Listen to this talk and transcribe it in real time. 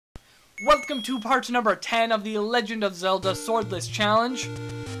Welcome to part number 10 of the Legend of Zelda Swordless challenge.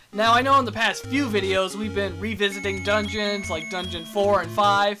 Now, I know in the past few videos we've been revisiting dungeons like Dungeon 4 and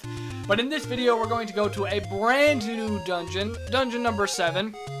 5, but in this video we're going to go to a brand new dungeon, Dungeon number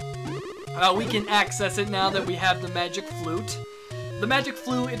 7. We can access it now that we have the Magic Flute. The Magic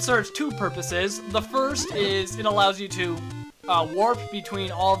Flute, it serves two purposes. The first is it allows you to warp between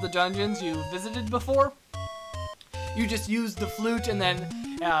all of the dungeons you visited before. You just use the flute and then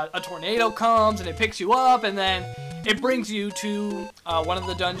a tornado comes and it picks you up and then it brings you to one of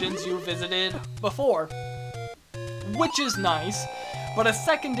the dungeons you visited before, which is nice. But a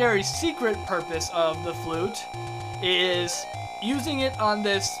secondary secret purpose of the flute is using it on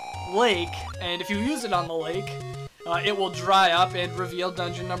this lake, and if you use it on the lake, it will dry up and reveal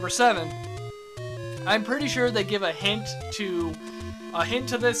dungeon number 7. I'm pretty sure they give a hint to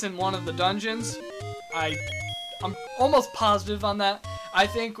this in one of the dungeons. I'm almost positive on that. I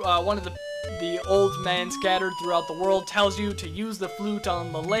think one of the old men scattered throughout the world tells you to use the flute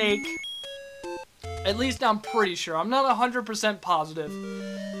on the lake. At least I'm pretty sure. I'm not 100% positive.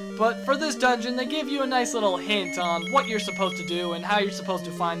 But for this dungeon, they give you a nice little hint on what you're supposed to do and how you're supposed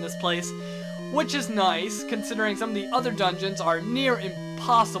to find this place, which is nice, considering some of the other dungeons are near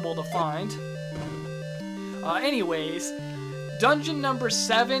impossible to find. Anyways, dungeon number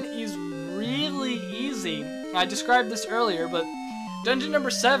 7 is really easy. I described this earlier, but dungeon number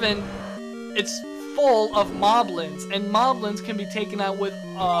 7, it's full of moblins, and moblins can be taken out with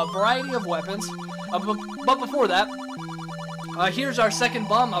a variety of weapons. But before that, here's our second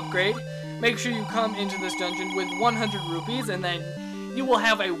bomb upgrade. Make sure you come into this dungeon with 100 rupees, and then you will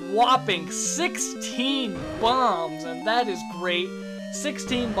have a whopping 16 bombs, and that is great.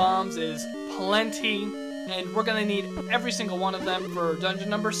 16 bombs is plenty, and we're gonna need every single one of them for dungeon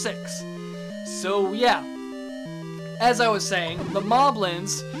number 6. So yeah, as I was saying, the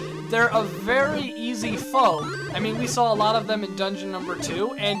moblins, they're a very easy foe. I mean, we saw a lot of them in dungeon number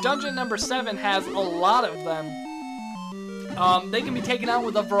 2, and dungeon number 7 has a lot of them. They can be taken out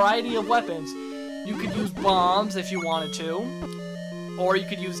with a variety of weapons. You could use bombs if you wanted to, or you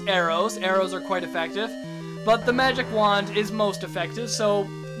could use arrows. Arrows are quite effective, but the magic wand is most effective, so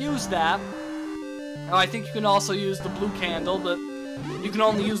use that. I think you can also use the blue candle, but you can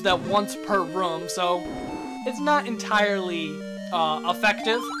only use that once per room, so it's not entirely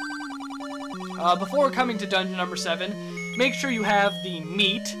effective. Before coming to dungeon number 7, make sure you have the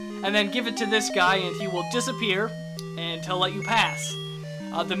meat, and then give it to this guy and he will disappear and he'll let you pass.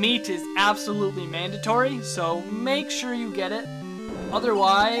 The meat is absolutely mandatory, so make sure you get it.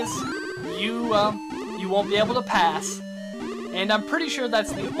 Otherwise, you won't be able to pass. And I'm pretty sure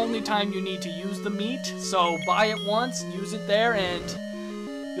that's the only time you need to use the meat, so buy it once, use it there, and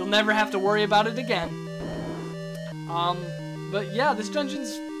you'll never have to worry about it again. But yeah, this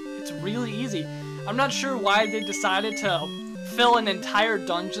dungeon's, it's really easy. I'm not sure why they decided to fill an entire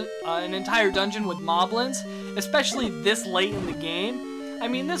dungeon with moblins, especially this late in the game. I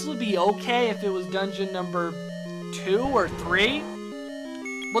mean, this would be okay if it was dungeon number 2 or 3,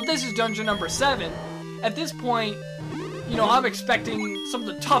 but this is dungeon number 7. At this point, you know, I'm expecting some of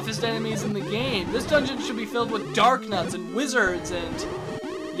the toughest enemies in the game. This dungeon should be filled with dark nuts and wizards and,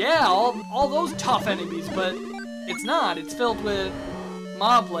 yeah, all those tough enemies, but it's not. It's filled with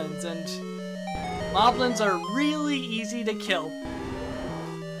moblins, and moblins are really easy to kill.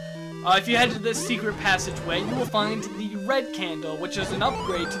 If you head to this secret passageway, you will find the red candle, which is an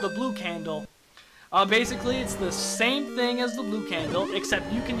upgrade to the blue candle. Basically, it's the same thing as the blue candle,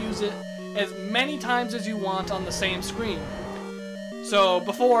 except you can use it as many times as you want on the same screen. So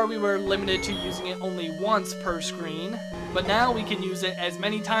before we were limited to using it only once per screen, but now we can use it as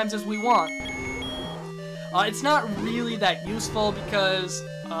many times as we want. It's not really that useful because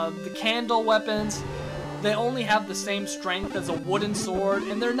the candle weapons, they only have the same strength as a wooden sword,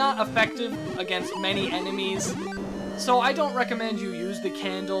 and they're not effective against many enemies. So I don't recommend you use the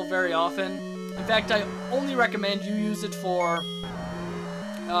candle very often. In fact, I only recommend you use it for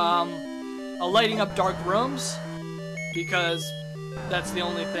lighting up dark rooms, because that's the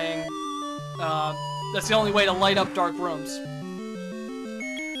only thing, that's the only way to light up dark rooms.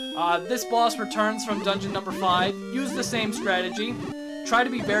 This boss returns from dungeon number 5. Use the same strategy. Try to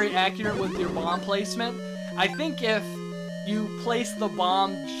be very accurate with your bomb placement. I think if you place the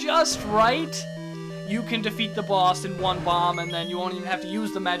bomb just right, you can defeat the boss in one bomb, and then you won't even have to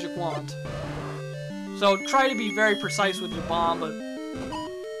use the magic wand. So try to be very precise with your bomb, but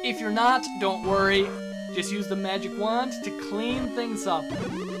if you're not, don't worry. Just use the magic wand to clean things up.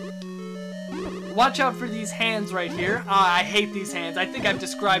 Watch out for these hands right here. I hate these hands. I think I've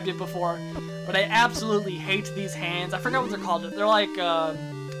described it before, but I absolutely hate these hands. I forgot what they're called. They're like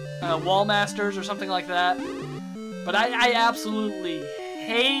wall masters or something like that. But I absolutely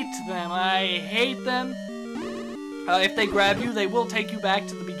hate them. I hate them. If they grab you, they will take you back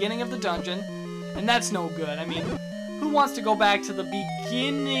to the beginning of the dungeon, and that's no good. I mean, who wants to go back to the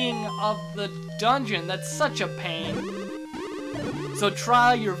beginning of the dungeon? That's such a pain. So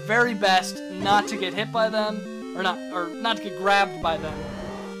try your very best not to get hit by them, or not to get grabbed by them.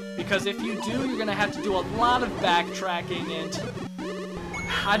 Because if you do, you're gonna have to do a lot of backtracking, and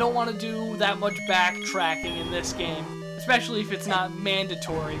I don't want to do that much backtracking in this game, especially if it's not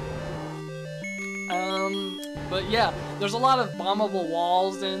mandatory. But yeah, there's a lot of bombable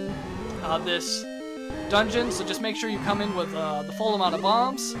walls in this dungeon, so just make sure you come in with the full amount of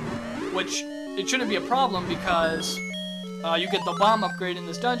bombs, which it shouldn't be a problem because you get the bomb upgrade in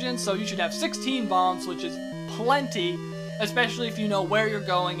this dungeon, so you should have 16 bombs, which is plenty, especially if you know where you're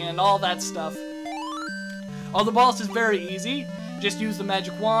going and all that stuff. The boss is very easy. Just use the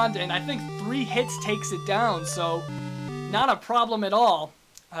magic wand, and I think 3 hits takes it down, so not a problem at all.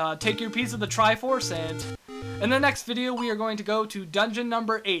 Take your piece of the Triforce, and in the next video we are going to go to dungeon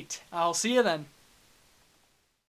number 8. I'll see you then.